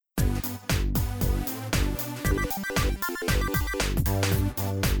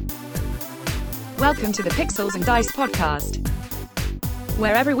Welcome to the Pixels and Dice podcast,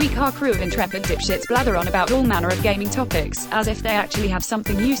 where every week our crew of intrepid dipshits blather on about all manner of gaming topics, as if they actually have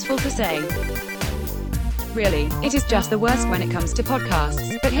something useful to say. Really, it is just the worst when it comes to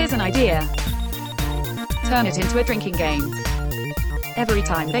podcasts, but here's an idea. Turn it into a drinking game. Every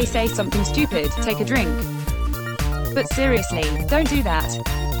time they say something stupid, take a drink. But seriously, don't do that.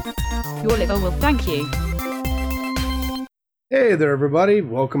 Your liver will thank you. Hey there, everybody.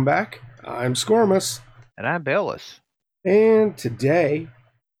 Welcome back. I'm Scormus. And I'm Bellis. And today,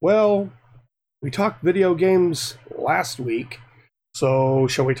 well, we talked video games last week, so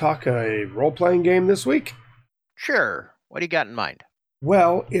shall we talk a role-playing game this week? Sure. What do you got in mind?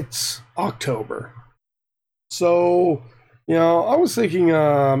 Well, it's October. So, I was thinking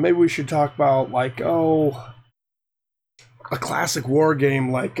maybe we should talk about, a classic war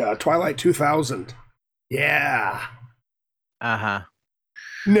game like Twilight 2000. Yeah. Uh-huh.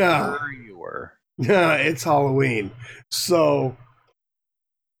 No. Sure you were. No, it's Halloween. So...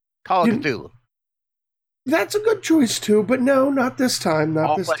 Call of Cthulhu. That's a good choice, too, but no, not this time.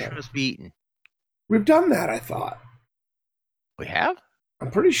 Not All this flesh time. must be eaten. We've done that, I thought. We have? I'm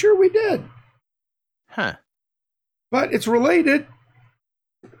pretty sure we did. Huh. But it's related.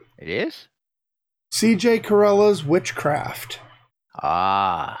 It is? C.J. Carella's WitchCraft.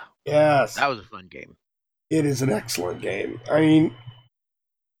 Ah. Yes. That was a fun game. It is an excellent game. I mean,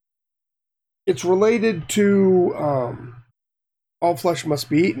 it's related to All Flesh Must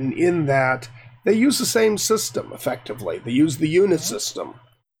Be Eaten in that they use the same system, effectively. They use the unit system,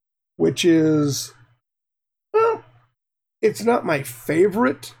 which is, well, it's not my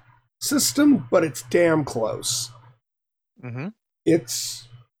favorite system, but it's damn close. Mm-hmm. It's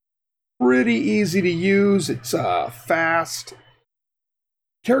pretty easy to use. It's fast.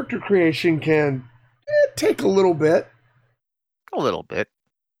 Character creation can take a little bit. A little bit.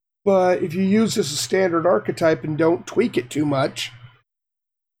 But if you use just a standard archetype and don't tweak it too much,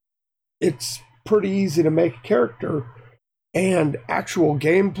 it's pretty easy to make a character. And actual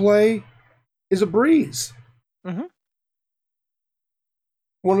gameplay is a breeze. Mm-hmm.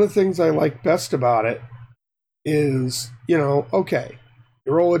 One of the things I like best about it is, okay,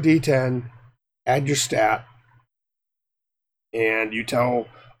 you roll a d10, add your stat, and you tell,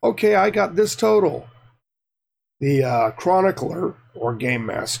 okay, I got this total. The chronicler, or game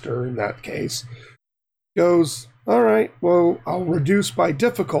master in that case, goes, all right, well, I'll reduce by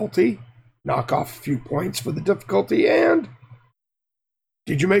difficulty, knock off a few points for the difficulty, and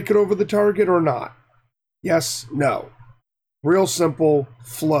did you make it over the target or not? Yes, no. Real simple,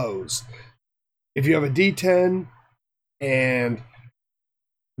 flows. If you have a D10 and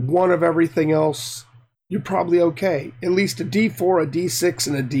one of everything else, you're probably okay. At least a D4, a D6,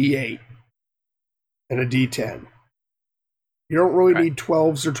 and a D8. And a D10. You don't really need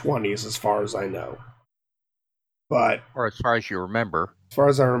 12s or 20s as far as I know. But... Or as far as you remember. As far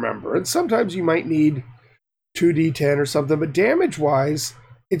as I remember. And sometimes you might need 2D10 or something, but damage-wise,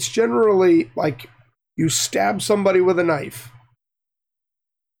 it's generally like you stab somebody with a knife.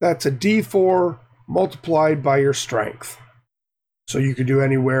 That's a D4 multiplied by your strength. So you could do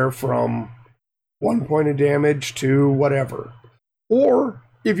anywhere from 1 point of damage to whatever. Or,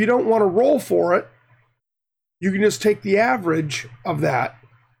 if you don't want to roll for it, you can just take the average of that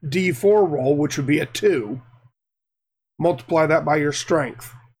D4 roll, which would be a 2, multiply that by your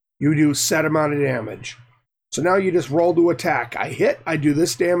strength. You do a set amount of damage. So now you just roll to attack. I hit, I do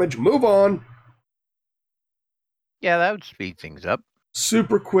this damage, move on. Yeah, that would speed things up.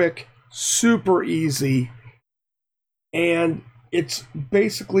 Super quick, super easy, and it's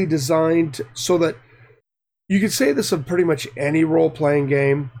basically designed so that you could say this of pretty much any role-playing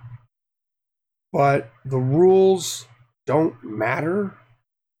game, but the rules don't matter.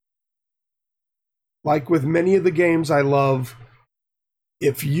 Like with many of the games I love,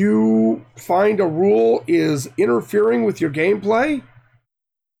 if you find a rule is interfering with your gameplay,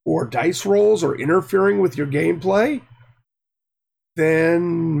 or dice rolls are interfering with your gameplay,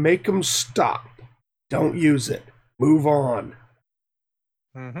 then make them stop. Don't use it. Move on.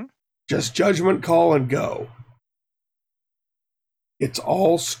 Mm-hmm. Just judgment call and go. It's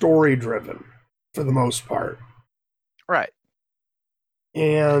all story driven for the most part. Right.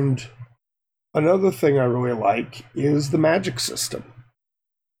 And another thing I really like is the magic system.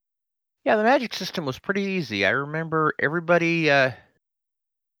 Yeah, the magic system was pretty easy. I remember everybody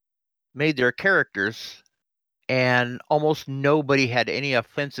made their characters, and almost nobody had any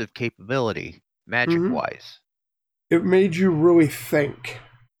offensive capability, magic-wise. It made you really think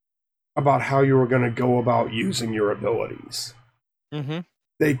about how you were going to go about using your abilities. Mm-hmm.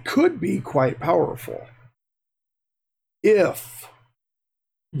 They could be quite powerful if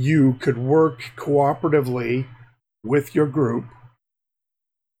you could work cooperatively with your group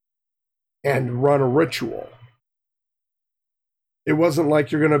and run a ritual. It wasn't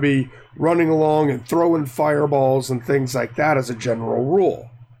like you're going to be running along and throwing fireballs and things like that as a general rule.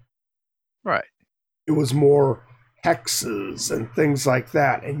 Right. It was more hexes and things like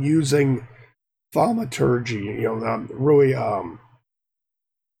that, and using thaumaturgy, really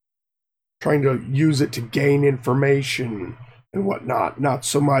trying to use it to gain information and whatnot, not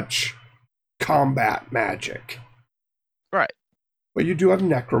so much combat magic. Right. But you do have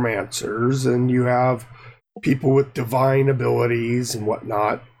necromancers, and you have people with divine abilities and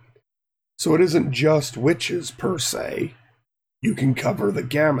whatnot. So it isn't just witches per se. You can cover the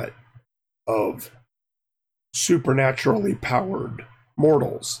gamut of supernaturally powered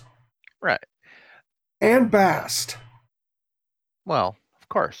mortals. Right. And Bast. Well, of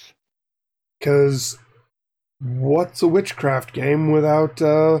course. Because what's a witchcraft game without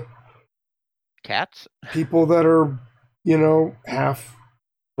Cats? people that are, half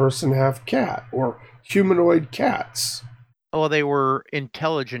person, half cat, or humanoid cats? Oh, they were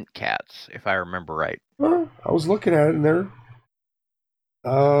intelligent cats, if I remember right. Well, I was looking at it, and they're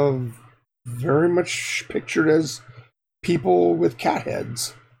very much pictured as people with cat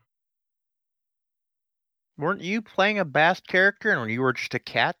heads. Weren't you playing a Bast character and you were just a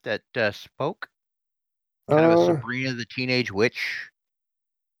cat that spoke? Kind of a Sabrina the Teenage Witch?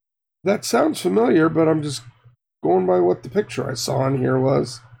 That sounds familiar, but I'm just going by what the picture I saw on here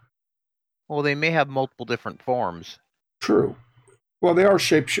was. Well, they may have multiple different forms. True. Well, they are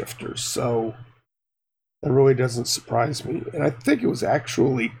shapeshifters, so that really doesn't surprise me. And I think it was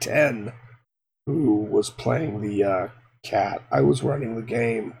actually 10 who was playing the cat. I was running the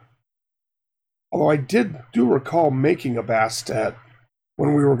game. Although I do recall making a Bastet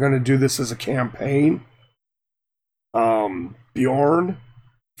when we were going to do this as a campaign. Bjorn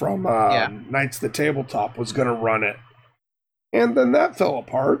from Knights of the Tabletop was going to run it. And then that fell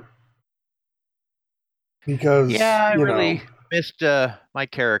apart. Because, I really missed my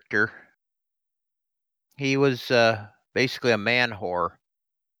character. He was basically a man whore.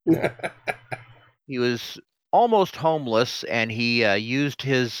 He was almost homeless, and he used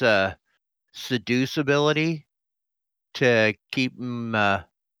his seduce ability to keep him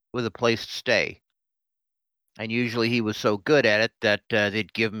with a place to stay. And usually he was so good at it that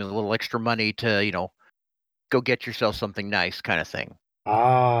they'd give him a little extra money to, go get yourself something nice kind of thing.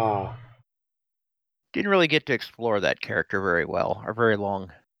 Ah. Didn't really get to explore that character very well or very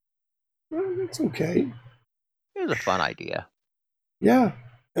long. Well, that's okay. It was a fun idea. Yeah.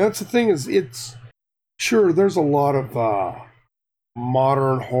 And that's the thing is, it's... Sure, there's a lot of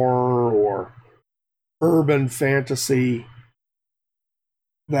modern horror or urban fantasy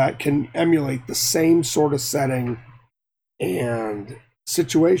that can emulate the same sort of setting and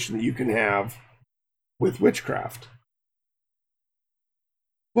situation that you can have with witchcraft.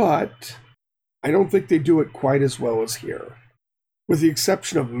 But I don't think they do it quite as well as here. With the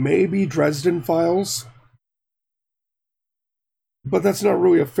exception of maybe Dresden Files. But that's not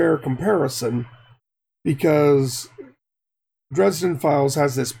really a fair comparison, because Dresden Files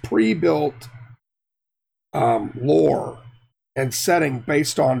has this pre-built lore and setting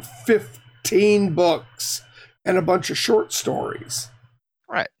based on 15 books and a bunch of short stories.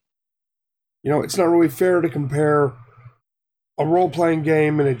 Right. It's not really fair to compare a role-playing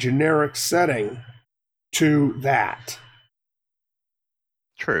game in a generic setting to that.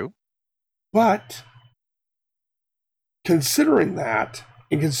 True. But considering that,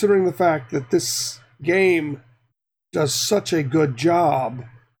 and considering the fact that this game does such a good job,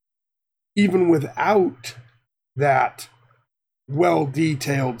 even without that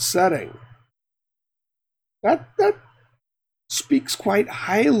well-detailed setting, that speaks quite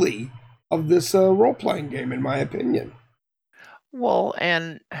highly of this role-playing game, in my opinion. Well,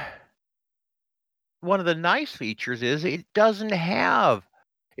 and one of the nice features is it's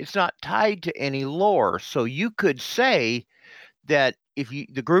not tied to any lore. So you could say that if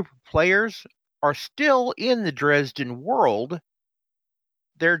the group of players are still in the Dresden world,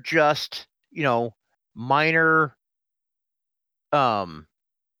 they're just, minor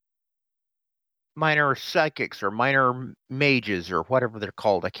psychics or minor mages or whatever they're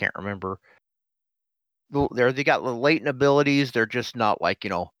called. I can't remember. They got the latent abilities. They're just not like,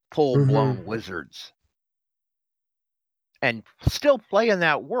 full-blown wizards. And still play in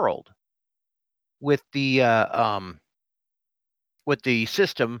that world with the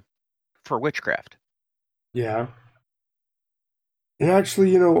system for witchcraft. Yeah. And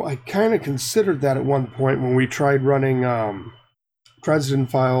actually, I kind of considered that at one point when we tried running Dresden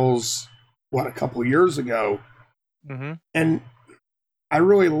Files, a couple years ago. Mm-hmm. And I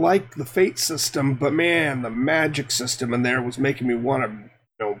really like the fate system, but man, the magic system in there was making me want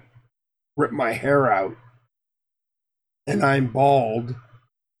to, rip my hair out. And I'm bald.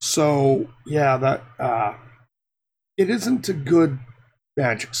 So, yeah, that it isn't a good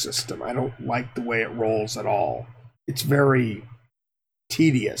magic system. I don't like the way it rolls at all. It's very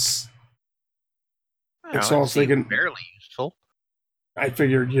tedious. Well, so I was thinking fairly useful. I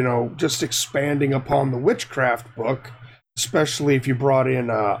figured, just expanding upon the WitchCraft book, especially if you brought in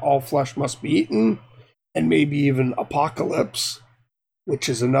All Flesh Must Be Eaten, and maybe even Apocalypse, which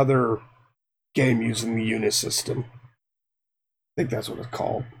is another game using the Unis system. I think that's what it's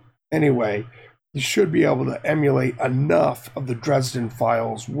called. Anyway, you should be able to emulate enough of the Dresden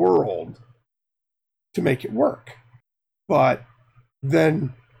Files world to make it work. But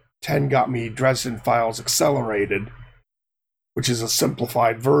then 10 got me Dresden Files Accelerated, which is a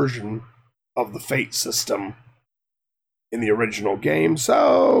simplified version of the Fate system in the original game.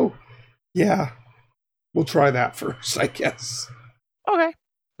 So, yeah, we'll try that first, I guess. Okay.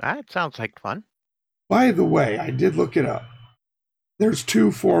 That sounds like fun. By the way, I did look it up. There's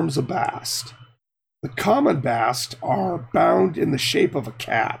 2 forms of bast. The common bast are bound in the shape of a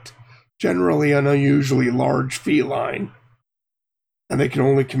cat, generally an unusually large feline, and they can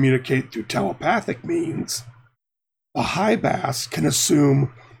only communicate through telepathic means. The high bast can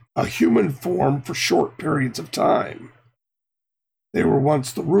assume a human form for short periods of time. They were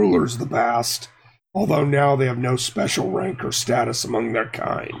once the rulers of the bast, although now they have no special rank or status among their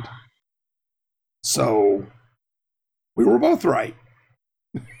kind. So, we were both right.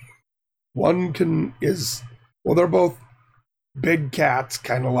 One they're both big cats,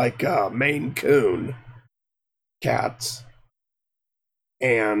 kind of like Maine Coon cats.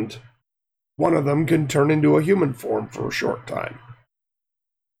 And one of them can turn into a human form for a short time.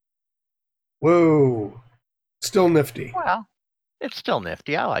 Whoa. Still nifty. Well, it's still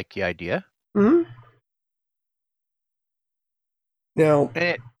nifty. I like the idea. Mm-hmm. Now, and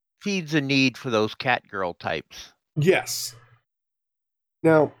it feeds a need for those cat girl types. Yes.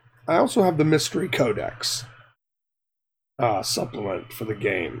 Now, I also have the Mystery Codex supplement for the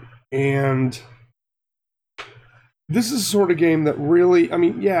game. And this is the sort of game that really,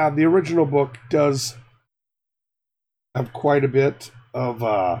 the original book does have quite a bit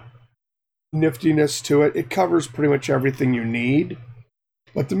of niftiness to it. It covers pretty much everything you need.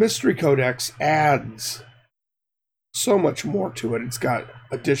 But the Mystery Codex adds so much more to it. It's got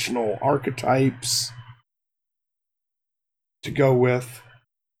additional archetypes to go with.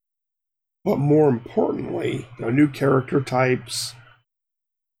 But more importantly, new character types.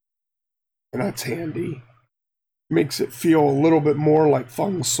 And that's handy. Makes it feel a little bit more like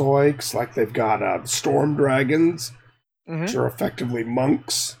Feng Shui, like they've got storm dragons, which are effectively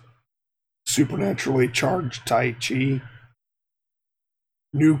monks, supernaturally charged Tai Chi,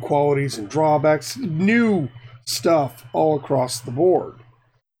 new qualities and drawbacks, new stuff all across the board.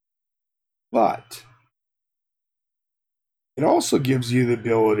 But it also gives you the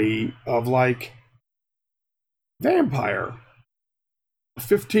ability of, like, vampire, a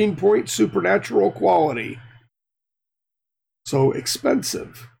 15-point supernatural quality. So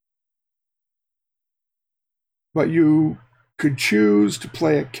expensive. But you could choose to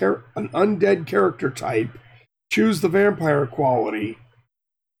play an undead character type, choose the vampire quality,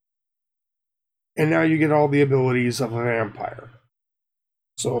 and now you get all the abilities of a vampire.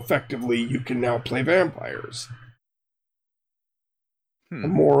 So effectively, you can now play vampires. And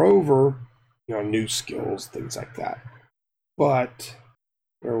moreover, new skills, things like that. But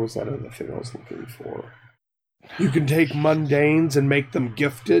where was that other thing I was looking for? You can take mundanes and make them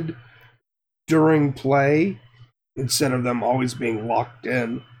gifted during play instead of them always being locked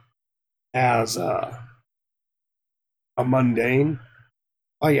in as a mundane.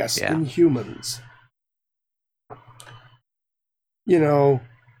 Oh, yes, Inhumans.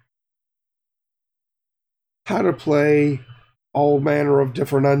 How to play all manner of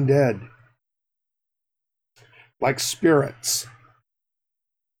different undead. Like spirits.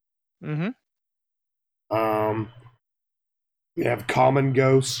 You have common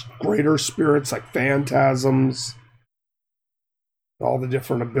ghosts, greater spirits like phantasms, all the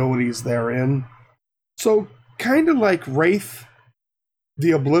different abilities therein. So, kind of like Wraith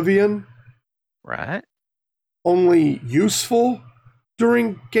the Oblivion. Right. Only useful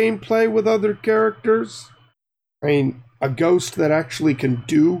during gameplay with other characters. A ghost that actually can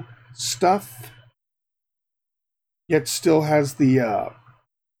do stuff, yet still has the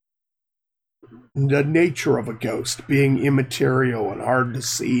nature of a ghost, being immaterial and hard to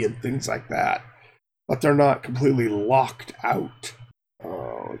see and things like that. But they're not completely locked out.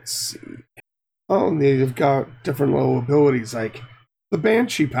 Let's see. Oh, and they've got different little abilities, like the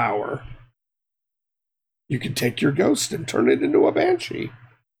Banshee power. You can take your ghost and turn it into a Banshee.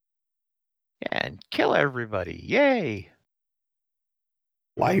 And kill everybody. Yay!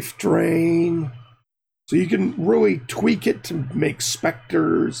 Life drain. So you can really tweak it to make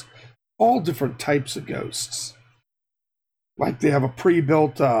specters, all different types of ghosts. Like they have a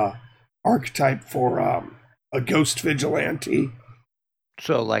pre-built archetype for a ghost vigilante.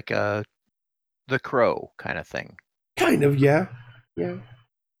 So like the Crow kind of thing. Kind of, yeah. Yeah.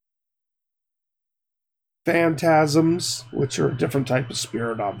 Phantasms, which are a different type of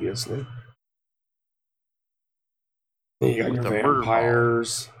spirit, obviously. And you got your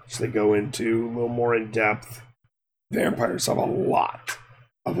vampires, which they go into a little more in depth. Vampires have a lot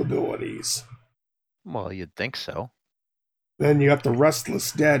of abilities. Well, you'd think so. Then you got the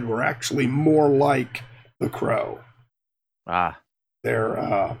Restless Dead, who are actually more like the Crow. Ah.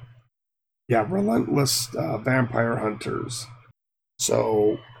 They're, relentless vampire hunters.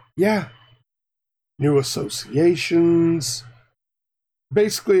 So, yeah. New associations.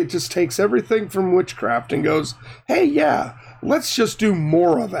 Basically, it just takes everything from WitchCraft and goes, hey, yeah, let's just do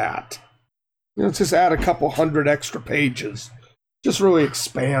more of that. Let's just add a couple hundred extra pages. Just really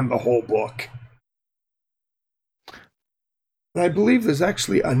expand the whole book. And I believe there's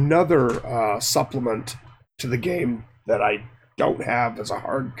actually another supplement to the game that I don't have as a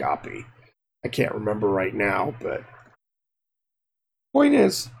hard copy. I can't remember right now, but point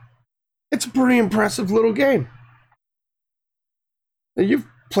is, it's a pretty impressive little game. Now, you've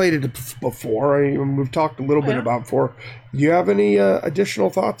played it before. We've talked a little bit about it before. Do you have any additional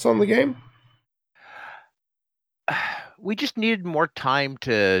thoughts on the game? We just needed more time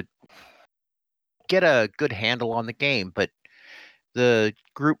to get a good handle on the game, but the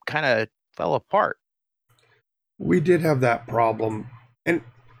group kind of fell apart. We did have that problem. And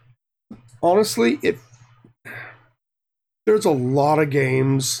honestly, there's a lot of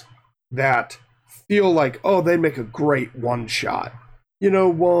games that feel like, oh, they make a great one-shot.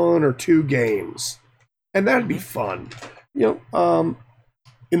 1 or 2 games. And that'd be fun. In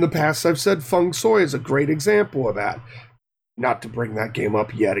the past, I've said Feng Shui is a great example of that. Not to bring that game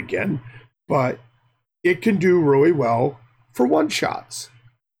up yet again, but it can do really well for one-shots.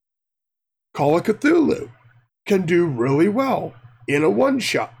 Call of Cthulhu can do really well in a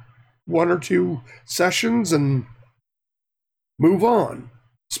one-shot. 1 or 2 sessions and move on.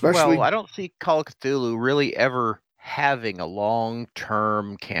 Especially, well, I don't see Call of Cthulhu really ever having a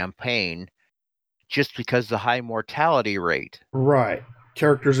long-term campaign just because the high mortality rate. Right.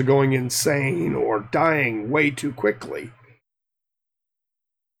 Characters are going insane or dying way too quickly.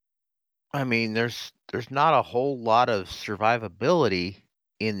 I mean, there's not a whole lot of survivability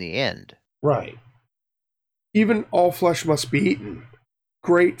in the end. Right. Even All Flesh Must Be Eaten.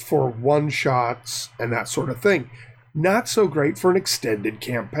 Great for one-shots and that sort of thing. Not so great for an extended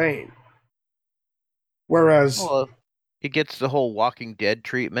campaign. Whereas... Well, it gets the whole Walking Dead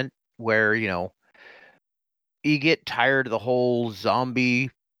treatment where, you get tired of the whole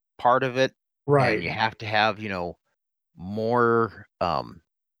zombie part of it. Right. And you have to have, more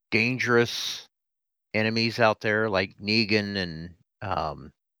dangerous enemies out there like Negan and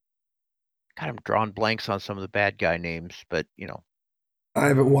kind of drawing blanks on some of the bad guy names, but I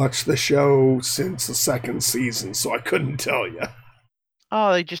haven't watched the show since the 2nd season, so I couldn't tell you.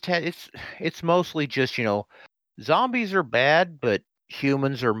 Oh, they just had it's mostly just, zombies are bad, but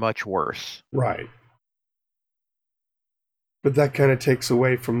humans are much worse. Right. But that kind of takes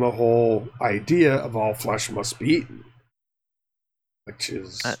away from the whole idea of all flesh must be eaten, which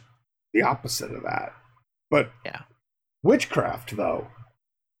is the opposite of that. But yeah. WitchCraft, though,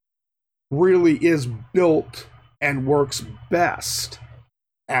 really is built and works best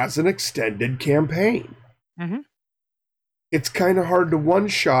as an extended campaign. Mm-hmm. It's kind of hard to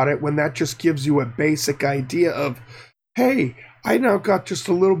one-shot it when that just gives you a basic idea of, hey, I now got just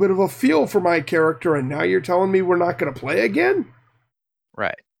a little bit of a feel for my character, and now you're telling me we're not going to play again?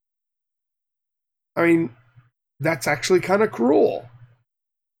 Right. I mean, that's actually kind of cruel.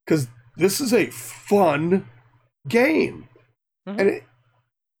 Because this is a fun game. Mm-hmm. And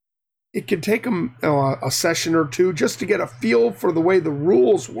it can take a session or 2 just to get a feel for the way the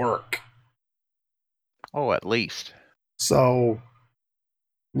rules work. Oh, at least. So,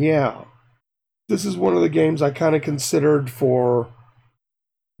 yeah. This is one of the games I kind of considered for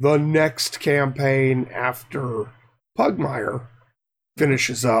the next campaign after Pugmire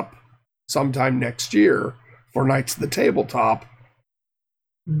finishes up sometime next year for Knights of the Tabletop.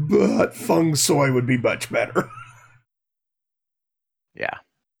 But Feng Shui would be much better. Yeah,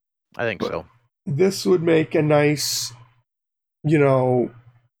 I think so. This would make a nice,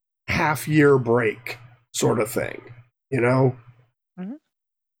 half-year break sort of thing, Mm-hmm.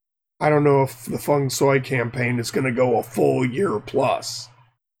 I don't know if the Feng Shui campaign is going to go a full year plus.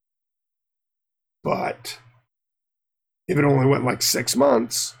 But if it only went like 6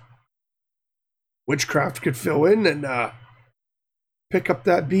 months, WitchCraft could fill in and pick up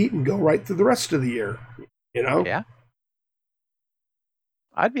that beat and go right through the rest of the year. You know? Yeah.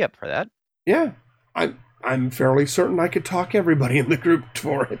 I'd be up for that. Yeah. I'm fairly certain I could talk everybody in the group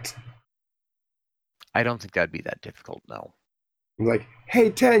for it. I don't think that'd be that difficult, no. I'm like, hey,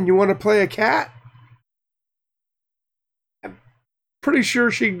 10, you want to play a cat? I'm pretty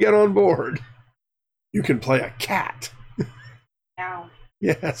sure she can get on board. You can play a cat. Now.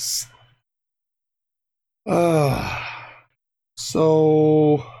 Yes.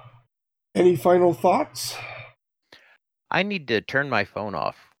 So, any final thoughts? I need to turn my phone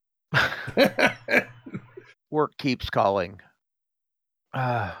off. Work keeps calling.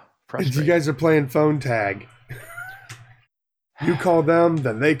 Frustrating. You guys are playing phone tag. You call them,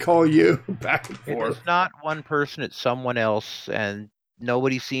 then they call you, back and forth. It's not one person, it's someone else, and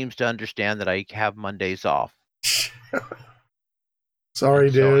nobody seems to understand that I have Mondays off. Sorry,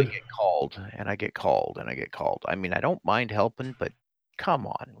 and dude. So I get called, and I get called, and I get called. I mean, I don't mind helping, but come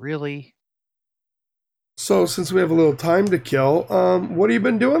on, really? So, since we have a little time to kill, what have you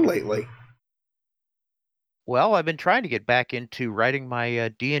been doing lately? Well, I've been trying to get back into writing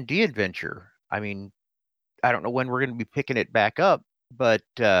my D&D adventure. I mean, I don't know when we're going to be picking it back up, but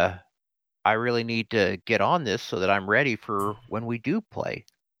I really need to get on this so that I'm ready for when we do play.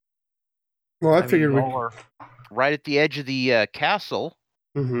 Well, I figured we are right at the edge of the castle,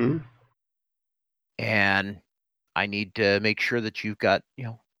 and I need to make sure that you've got,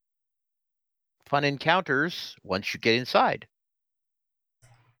 fun encounters once you get inside.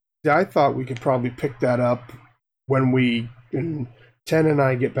 Yeah, I thought we could probably pick that up when 10 and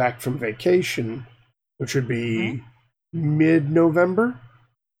I get back from vacation, which would be mid-November.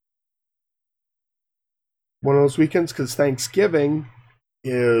 One of those weekends, because Thanksgiving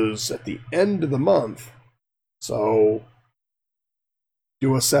is at the end of the month. So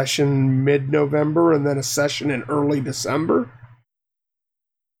do a session mid-November and then a session in early December.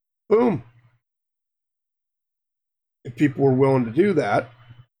 Boom. If people were willing to do that.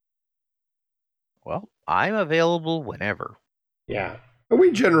 Well, I'm available whenever. Yeah. And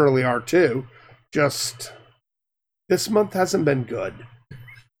we generally are too. Just this month hasn't been good.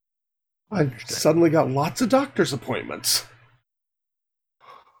 I've suddenly got lots of doctor's appointments.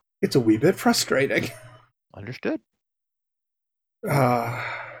 It's a wee bit frustrating. Understood.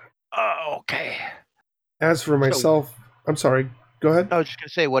 Okay. As for myself, I'm sorry. Go ahead. I was just going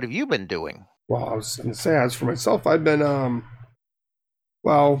to say, what have you been doing? Well, I was going to say, as for myself, I've been,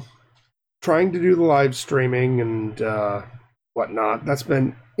 trying to do the live streaming and whatnot. That's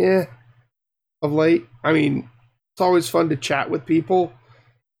been of late. I mean, it's always fun to chat with people.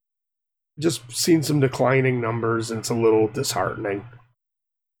 Just seen some declining numbers, and it's a little disheartening.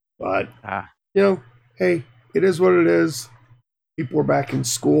 But, hey, it is what it is. People are back in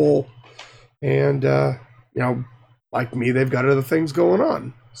school, and, like me, they've got other things going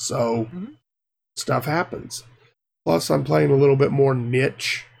on. So, stuff happens. Plus, I'm playing a little bit more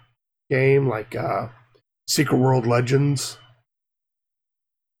niche game, like Secret World Legends.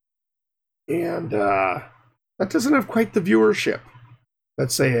 And that doesn't have quite the viewership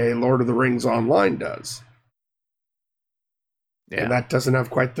that, say, a Lord of the Rings Online does. Yeah. And that doesn't have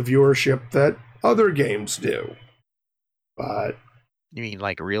quite the viewership that other games do. But you mean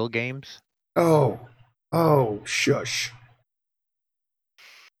like real games? Oh, shush.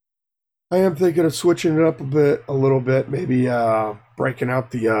 I am thinking of switching it up a little bit, maybe breaking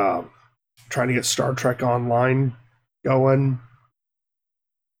out the trying to get Star Trek Online going.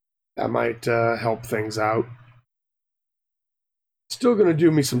 That might help things out. Still going to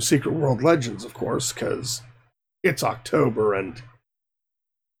do me some Secret World Legends, of course, because it's October and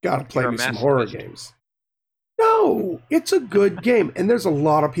gotta play me some horror games. No, it's a good game, and there's a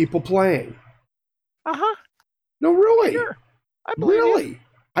lot of people playing. No, really. Sure. I believe really. You.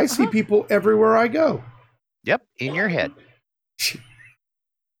 I see people everywhere I go. Yep, in your head.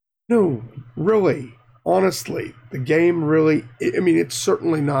 No, really. Honestly, the game really, I mean, it's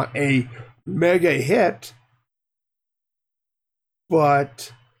certainly not a mega hit,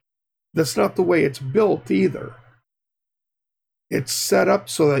 but that's not the way it's built either. It's set up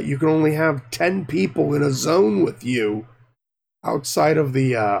so that you can only have 10 people in a zone with you outside of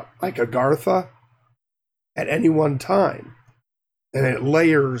the, like Agartha at any one time. And it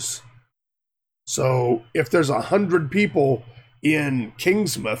layers. So if there's 100 people in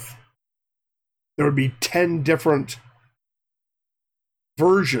Kingsmouth, there would be 10 different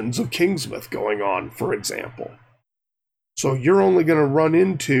versions of Kingsmouth going on, for example. So you're only going to run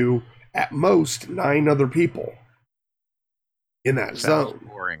into, at most, 9 other people in that Sounds zone.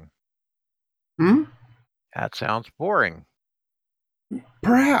 boring. Hmm? That sounds boring.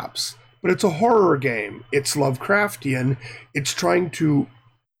 Perhaps. But it's a horror game. It's Lovecraftian. It's trying to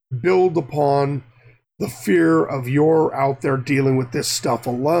build upon the fear of you're out there dealing with this stuff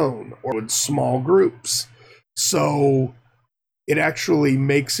alone or with small groups. So it actually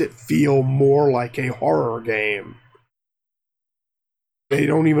makes it feel more like a horror game. They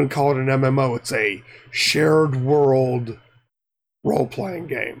don't even call it an MMO. It's a shared world role-playing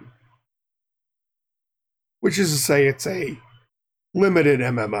game. Which is to say it's a limited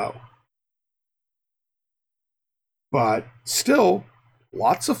MMO. But still,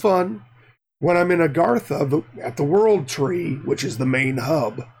 lots of fun. When I'm in Agartha, at the World Tree, which is the main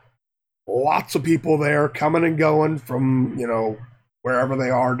hub, lots of people there coming and going from, wherever they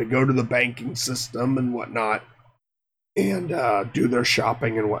are to go to the banking system and whatnot, and do their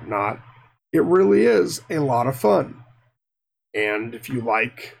shopping and whatnot. It really is a lot of fun. And if you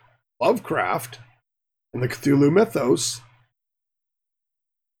like Lovecraft and the Cthulhu mythos,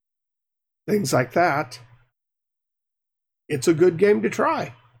 things like that, it's a good game to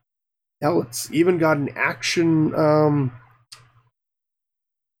try. Hell, it's even got an action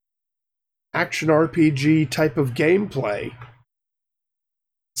RPG type of gameplay,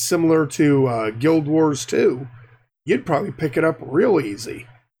 similar to Guild Wars 2. You'd probably pick it up real easy.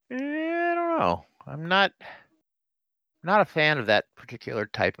 I don't know. I'm not a fan of that particular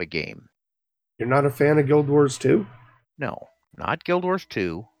type of game. You're not a fan of Guild Wars 2? No, not Guild Wars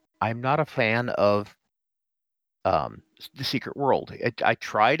 2. I'm not a fan of The Secret World. I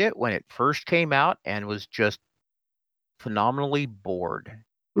tried it when it first came out and was just phenomenally bored.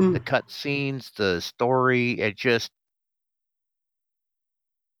 The cutscenes, the story,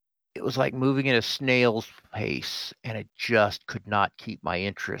 it was like moving at a snail's pace, and it just could not keep my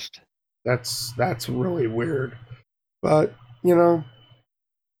interest. That's really weird. But,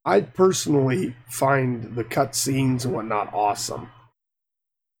 I personally find the cutscenes and whatnot awesome.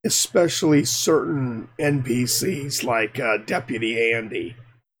 Especially certain NPCs like Deputy Andy.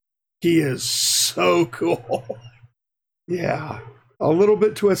 He is so cool. Yeah, a little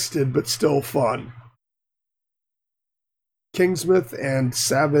bit twisted, but still fun. Kingsmouth and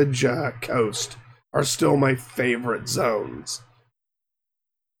Savage Coast are still my favorite zones.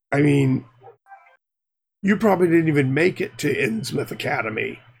 I mean, you probably didn't even make it to Innsmouth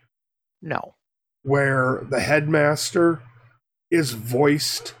Academy. No. Where the headmaster is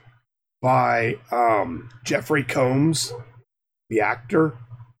voiced by Jeffrey Combs, the actor.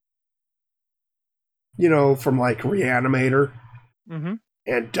 From like Reanimator. Mm-hmm.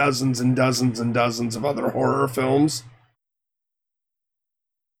 And dozens and dozens and dozens of other horror films.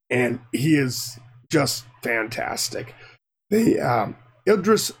 And he is just fantastic. They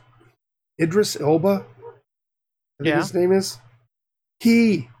Idris Elba, I think his name is.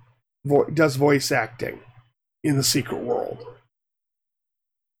 He does voice acting in The Secret World.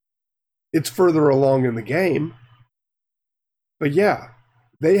 It's further along in the game, but yeah,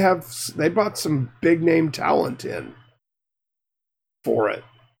 they brought some big name talent in for it.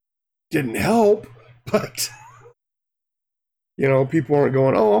 Didn't help, but people aren't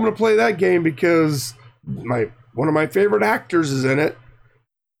going, "Oh, I'm going to play that game because one of my favorite actors is in it."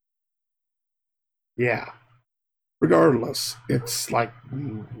 Yeah. Regardless, it's like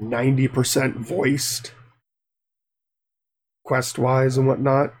 90% voiced, quest-wise and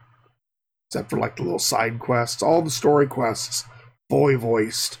whatnot, except for like the little side quests. All the story quests, fully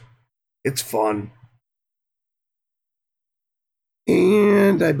voiced. It's fun.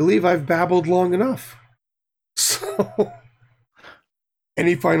 And I believe I've babbled long enough. So,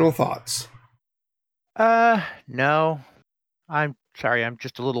 any final thoughts? No. I'm sorry, I'm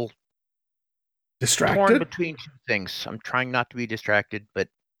just a little distracted? Torn between two things. I'm trying not to be distracted, but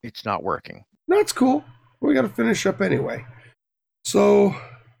it's not working. That's cool. We got to finish up anyway. So,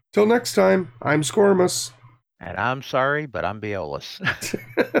 till next time, I'm Squirmus. And I'm sorry, but I'm Beolus.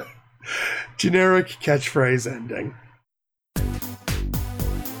 Generic catchphrase ending.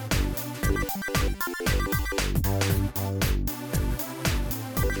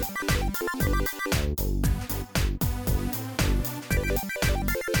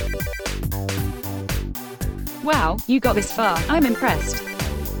 Wow, you got this far. I'm impressed.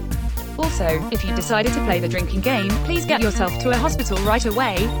 Also, if you decided to play the drinking game, please get yourself to a hospital right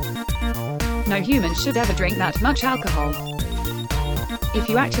away. No human should ever drink that much alcohol. If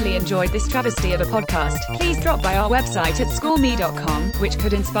you actually enjoyed this travesty of a podcast, please drop by our website at scoreme.com, which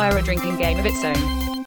could inspire a drinking game of its own.